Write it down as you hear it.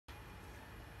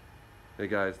Hey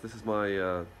guys, this is my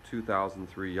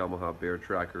 2003 Yamaha Bear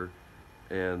Tracker,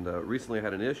 and recently I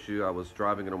had an issue. I was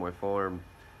driving it on my farm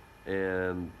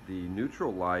and the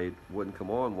neutral light wouldn't come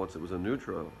on once it was in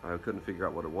neutral. I couldn't figure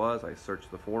out what it was. I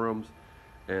searched the forums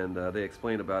and they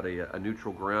explained about a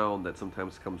neutral ground that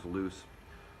sometimes comes loose.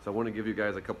 So I want to give you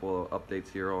guys a couple of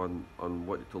updates here on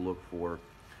what to look for.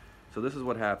 So this is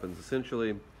what happens.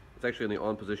 Essentially, it's actually in the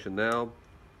on position now.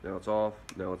 Now it's off,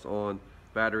 now it's on.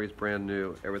 Battery's brand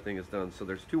new, everything is done. So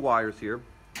there's two wires here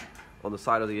on the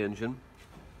side of the engine.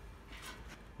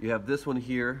 You have this one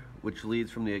here, which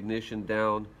leads from the ignition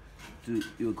down to,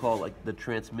 you would call it like the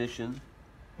transmission.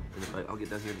 And if I'll get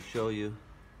down here to show you.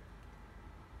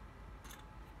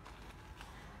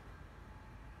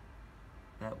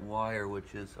 That wire,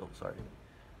 which is, oh sorry,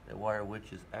 that wire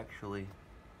which is actually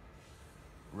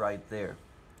right there.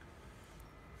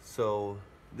 So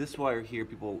this wire here,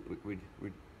 people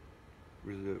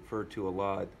refer to a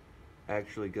lot,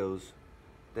 actually goes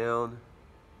down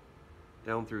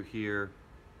through here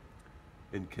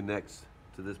and connects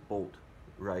to this bolt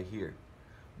right here.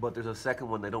 But there's a second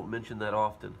one they don't mention that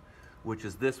often, which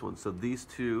is this one. So these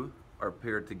two are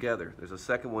paired together. There's a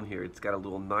second one here. It's got a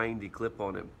little 90 clip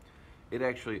on it. It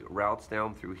actually routes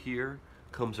down through here,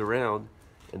 comes around,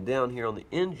 and down here on the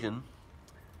engine,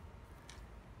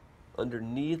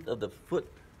 underneath of the foot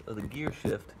of the gear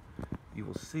shift, you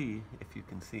will see, if you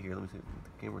can see here, let me see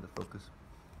the camera to focus.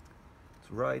 It's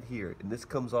right here, and this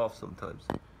comes off sometimes.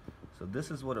 So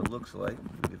this is what it looks like.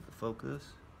 Let me get the focus.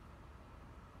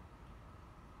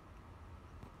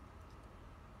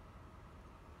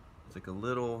 It's like a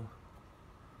little,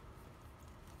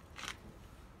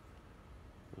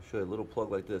 I'll show you a little plug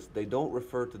like this. They don't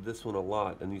refer to this one a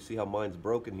lot, and you see how mine's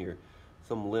broken here.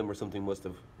 Some limb or something must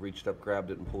have reached up,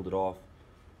 grabbed it, and pulled it off.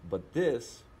 But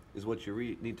this is what you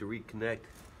need to reconnect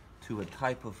to a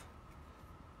type of,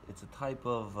 it's a type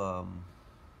of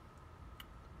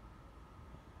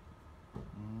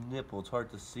nipple. It's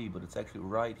hard to see, but it's actually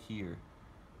right here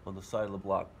on the side of the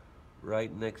block,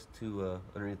 right next to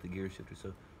underneath the gear shifter.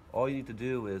 So all you need to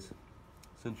do is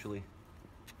essentially,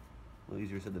 a little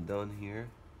easier said than done here,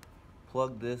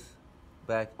 plug this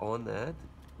back on that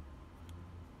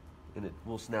and it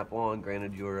will snap on.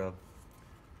 Granted, your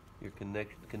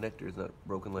connector is not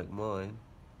broken like mine.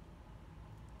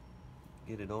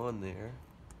 Get it on there,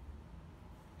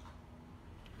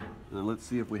 and then let's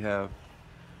see if we have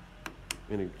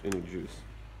any juice.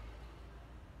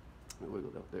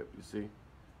 Wiggle it up there. You see,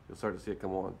 you'll start to see it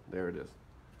come on. There it is.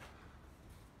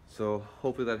 So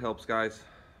hopefully that helps, guys.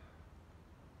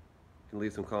 You can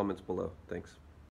leave some comments below. Thanks.